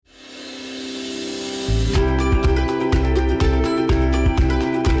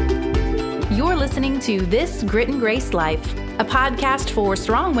to This Grit and Grace Life, a podcast for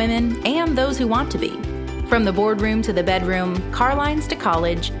strong women and those who want to be. From the boardroom to the bedroom, car lines to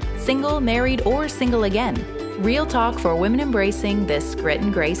college, single, married, or single again. Real talk for women embracing this grit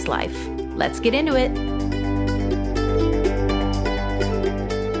and grace life. Let's get into it.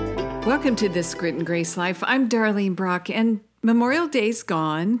 Welcome to This Grit and Grace Life. I'm Darlene Brock, and Memorial Day's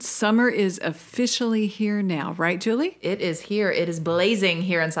gone. Summer is officially here now, right, Julie? It is here. It is blazing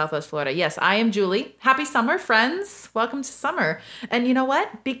here in Southwest Florida. Yes, I am Julie. Happy summer, friends. Welcome to summer. And you know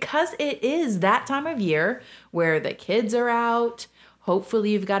what? Because it is that time of year where the kids are out, hopefully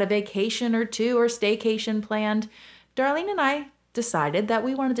you've got a vacation or two or staycation planned, Darlene and I decided that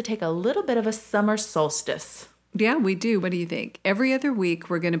we wanted to take a little bit of a summer solstice. Yeah, we do. What do you think? Every other week,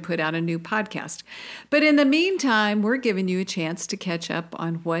 we're going to put out a new podcast. But in the meantime, we're giving you a chance to catch up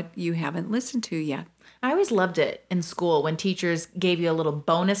on what you haven't listened to yet. I always loved it in school when teachers gave you a little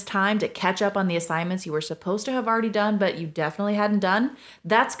bonus time to catch up on the assignments you were supposed to have already done, but you definitely hadn't done.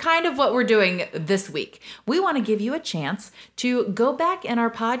 That's kind of what we're doing this week. We want to give you a chance to go back in our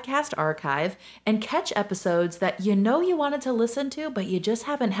podcast archive and catch episodes that you know you wanted to listen to, but you just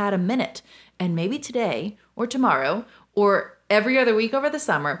haven't had a minute. And maybe today or tomorrow or every other week over the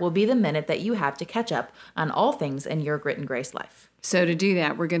summer will be the minute that you have to catch up on all things in your grit and grace life. So to do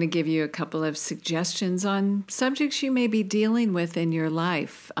that, we're going to give you a couple of suggestions on subjects you may be dealing with in your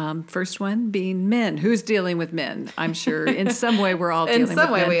life. First one being men. Who's dealing with men? I'm sure in some way we're all dealing with men. In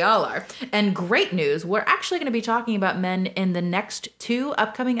some way we all are. And great news, we're actually going to be talking about men in the next two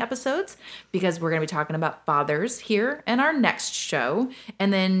upcoming episodes because we're going to be talking about fathers here in our next show.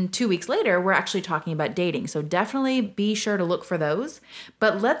 And then 2 weeks later, we're actually talking about dating. So definitely be sure to look for those.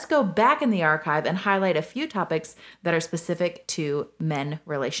 But let's go back in the archive and highlight a few topics that are specific to men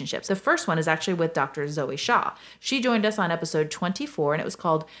relationships. The first one is actually with Dr. Zoe Shaw. She joined us on episode 24, and it was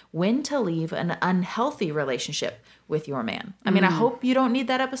called When to Leave an Unhealthy Relationship with Your Man. I mean, I hope you don't need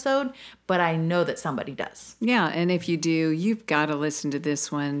that episode, but I know that somebody does. Yeah, and if you do, you've got to listen to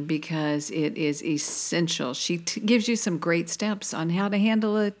this one because it is essential. She gives you some great steps on how to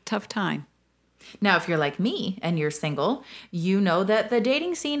handle a tough time. Now, if you're like me and you're single, you know that the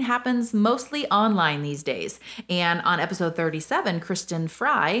dating scene happens mostly online these days. And on episode 37, Kristen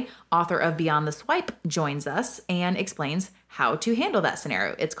Fry, author of Beyond the Swipe, joins us and explains how to handle that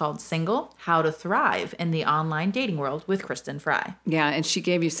scenario. It's called Single, How to Thrive in the Online Dating World with Kristen Fry. Yeah, and she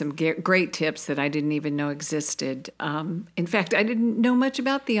gave you some great tips that I didn't even know existed. In fact, I didn't know much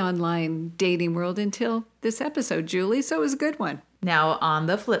about the online dating world until this episode, Julie, so it was a good one. Now, on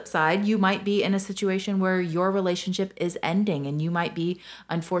the flip side, you might be in a situation where your relationship is ending and you might be,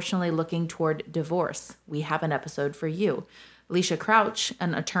 unfortunately, looking toward divorce. We have an episode for you. Alicia Crouch,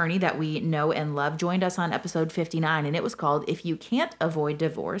 an attorney that we know and love, joined us on episode 59, and it was called If You Can't Avoid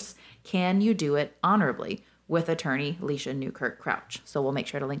Divorce, Can You Do It Honorably? With attorney Alicia Newkirk Crouch. So we'll make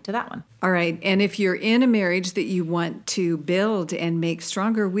sure to link to that one. All right. And if you're in a marriage that you want to build and make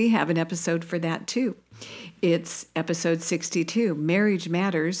stronger, we have an episode for that too. It's episode 62, Marriage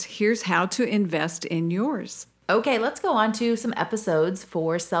Matters. Here's how to invest in yours. Okay, let's go on to some episodes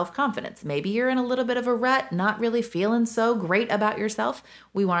for self-confidence. Maybe you're in a little bit of a rut, not really feeling so great about yourself.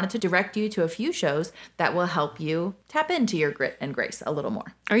 We wanted to direct you to a few shows that will help you tap into your grit and grace a little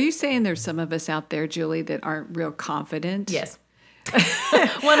more. Are you saying there's some of us out there, Julie, that aren't real confident? Yes.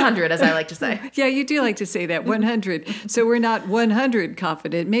 100, as I like to say. Yeah, you do like to say that, 100. So we're not 100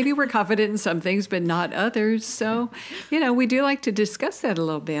 confident. Maybe we're confident in some things, but not others. So, we do like to discuss that a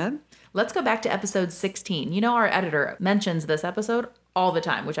little bit. Let's go back to episode 16. You know, our editor mentions this episode all the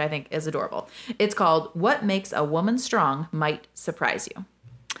time, which I think is adorable. It's called What Makes a Woman Strong Might Surprise You.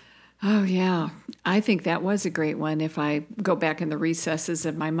 Oh, yeah. I think that was a great one if I go back in the recesses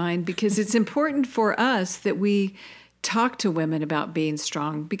of my mind, because it's important for us that we talk to women about being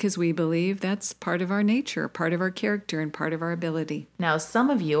strong because we believe that's part of our nature, part of our character, and part of our ability. Now,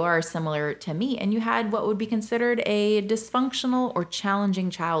 some of you are similar to me, and you had what would be considered a dysfunctional or challenging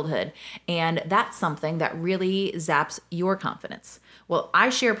childhood, and that's something that really zaps your confidence. Well,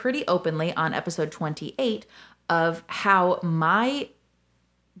 I share pretty openly on episode 28 of how my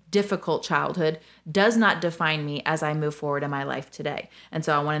difficult childhood does not define me as I move forward in my life today. And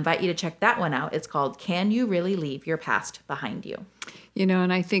so I want to invite you to check that one out. It's called Can You Really Leave Your Past Behind You?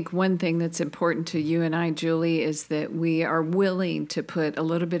 And I think one thing that's important to you and I, Julie, is that we are willing to put a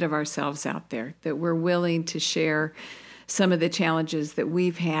little bit of ourselves out there, that we're willing to share some of the challenges that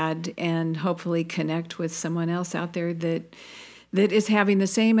we've had and hopefully connect with someone else out there that is having the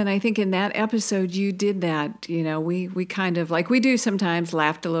same. And I think in that episode, you did that. We kind of, like we do sometimes,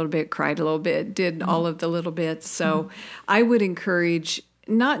 laughed a little bit, cried a little bit, did all of the little bits. So I would encourage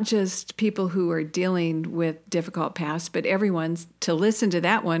not just people who are dealing with difficult past, but everyone to listen to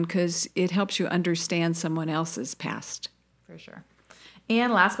that one because it helps you understand someone else's past. For sure.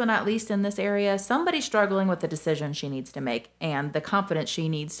 And last but not least in this area, somebody struggling with the decision she needs to make and the confidence she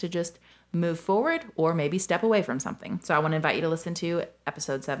needs to just move forward or maybe step away from something. So I want to invite you to listen to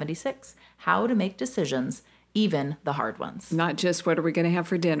episode 76, How to Make Decisions, Even the Hard Ones. Not just what are we going to have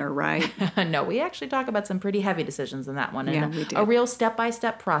for dinner, right? No, we actually talk about some pretty heavy decisions in that one. And we do. A real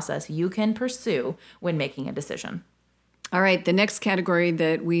step-by-step process you can pursue when making a decision. All right, the next category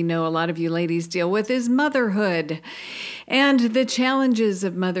that we know a lot of you ladies deal with is motherhood and the challenges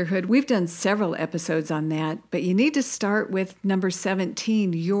of motherhood. We've done several episodes on that, but you need to start with number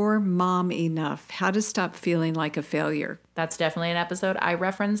 17, You're Mom Enough, How to Stop Feeling Like a Failure. That's definitely an episode I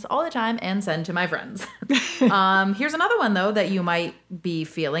reference all the time and send to my friends. Here's another one, though, that you might be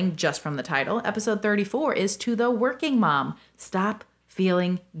feeling just from the title. Episode 34 is To the Working Mom, Stop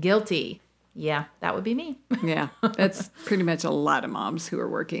Feeling Guilty. Yeah, that would be me. Yeah, that's pretty much a lot of moms who are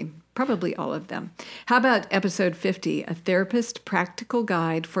working, probably all of them. How about episode 50, A Therapist Practical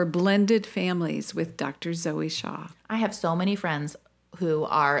Guide for Blended Families with Dr. Zoe Shaw? I have so many friends who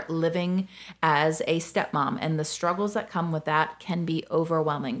are living as a stepmom, and the struggles that come with that can be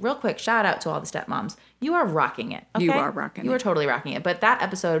overwhelming. Real quick, shout out to all the stepmoms. You are rocking it. Okay? You are rocking it. You are totally rocking it. But that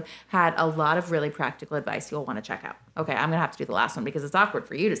episode had a lot of really practical advice you'll want to check out. Okay, I'm going to have to do the last one because it's awkward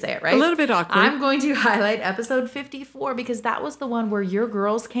for you to say it, right? A little bit awkward. I'm going to highlight episode 54 because that was the one where your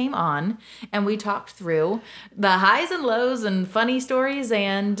girls came on and we talked through the highs and lows and funny stories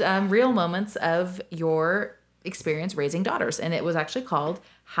and real moments of your experience raising daughters. And it was actually called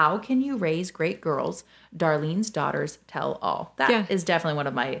How Can You Raise Great Girls? Darlene's Daughters Tell All. That is definitely one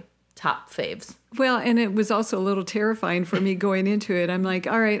of my top faves. Well, and it was also a little terrifying for me going into it. I'm like,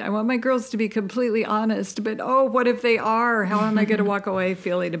 all right, I want my girls to be completely honest, but what if they are? How am I going to walk away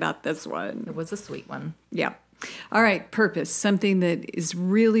feeling about this one? It was a sweet one. Yeah. All right, purpose. Something that is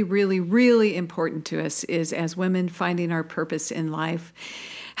really, really, really important to us is as women finding our purpose in life.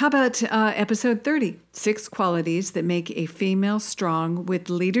 How about episode 30, 6 Qualities That Make a Female Strong with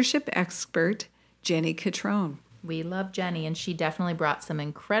leadership expert Jenny Catrone. We love Jenny, and she definitely brought some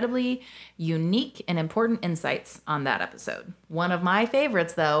incredibly unique and important insights on that episode. One of my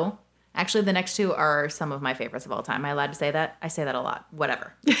favorites, though, actually the next two are some of my favorites of all time. Am I allowed to say that? I say that a lot.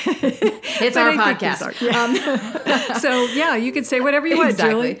 Whatever. It's our podcast. Yeah. So, yeah, you can say whatever you want,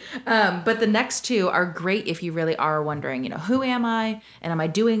 Julie. But the next two are great if you really are wondering, who am I? And am I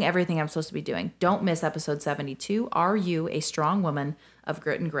doing everything I'm supposed to be doing? Don't miss episode 72. Are you a strong woman of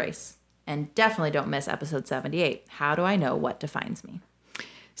grit and grace? And definitely don't miss episode 78. How do I know what defines me?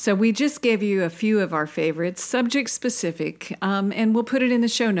 So we just gave you a few of our favorites, subject specific, and we'll put it in the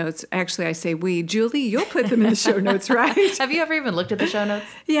show notes. Actually, I say we. Julie, you'll put them in the show notes, right? Have you ever even looked at the show notes?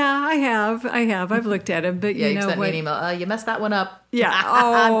 Yeah, I have. I've looked at them, but you know sent what? me an email. You messed that one up. Yeah.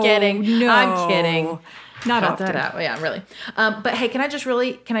 I'm kidding. No. I'm kidding. Not Cut often. that out. Yeah, really. But hey, can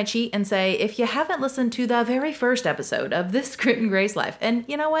I cheat and say, if you haven't listened to the very first episode of This Grit and Grace Life, and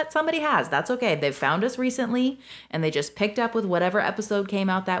you know what? Somebody has. That's okay. They've found us recently, and they just picked up with whatever episode came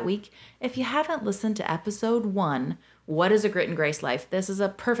out that week. If you haven't listened to episode 1, What is a Grit and Grace Life? This is a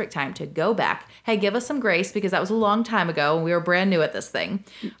perfect time to go back. Hey, give us some grace because that was a long time ago, and we were brand new at this thing.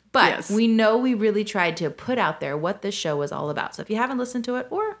 But we know we really tried to put out there what this show was all about. So if you haven't listened to it,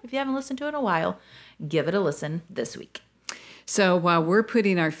 or if you haven't listened to it in a while, give it a listen this week. So while we're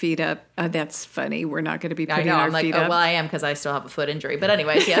putting our feet up, that's funny. We're not going to be putting our feet up. Well, I am because I still have a foot injury. But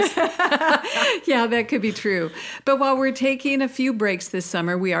anyways, yes. Yeah, that could be true. But while we're taking a few breaks this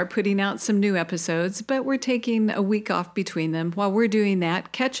summer, we are putting out some new episodes, but we're taking a week off between them. While we're doing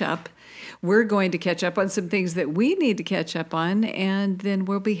that, catch up. We're going to catch up on some things that we need to catch up on, and then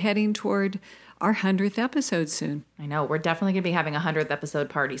we'll be heading toward our 100th episode soon. I know. We're definitely going to be having a 100th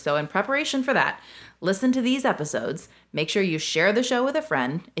episode party. So in preparation for that, listen to these episodes. Make sure you share the show with a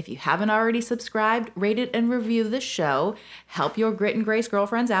friend. If you haven't already subscribed, rate it and review the show. Help your Grit and Grace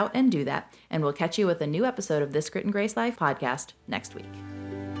girlfriends out and do that. And we'll catch you with a new episode of This Grit and Grace Life podcast next week.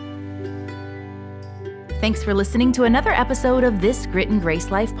 Thanks for listening to another episode of This Grit and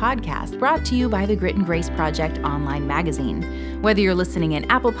Grace Life podcast, brought to you by the Grit and Grace Project online magazine. Whether you're listening in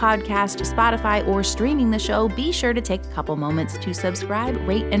Apple Podcast, Spotify, or streaming the show, be sure to take a couple moments to subscribe,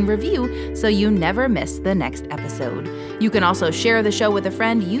 rate, and review so you never miss the next episode. You can also share the show with a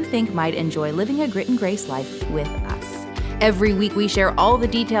friend you think might enjoy living a Grit and Grace life with us. Every week we share all the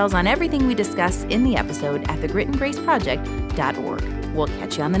details on everything we discuss in the episode at thegritandgraceproject.org. We'll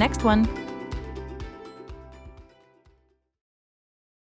catch you on the next one.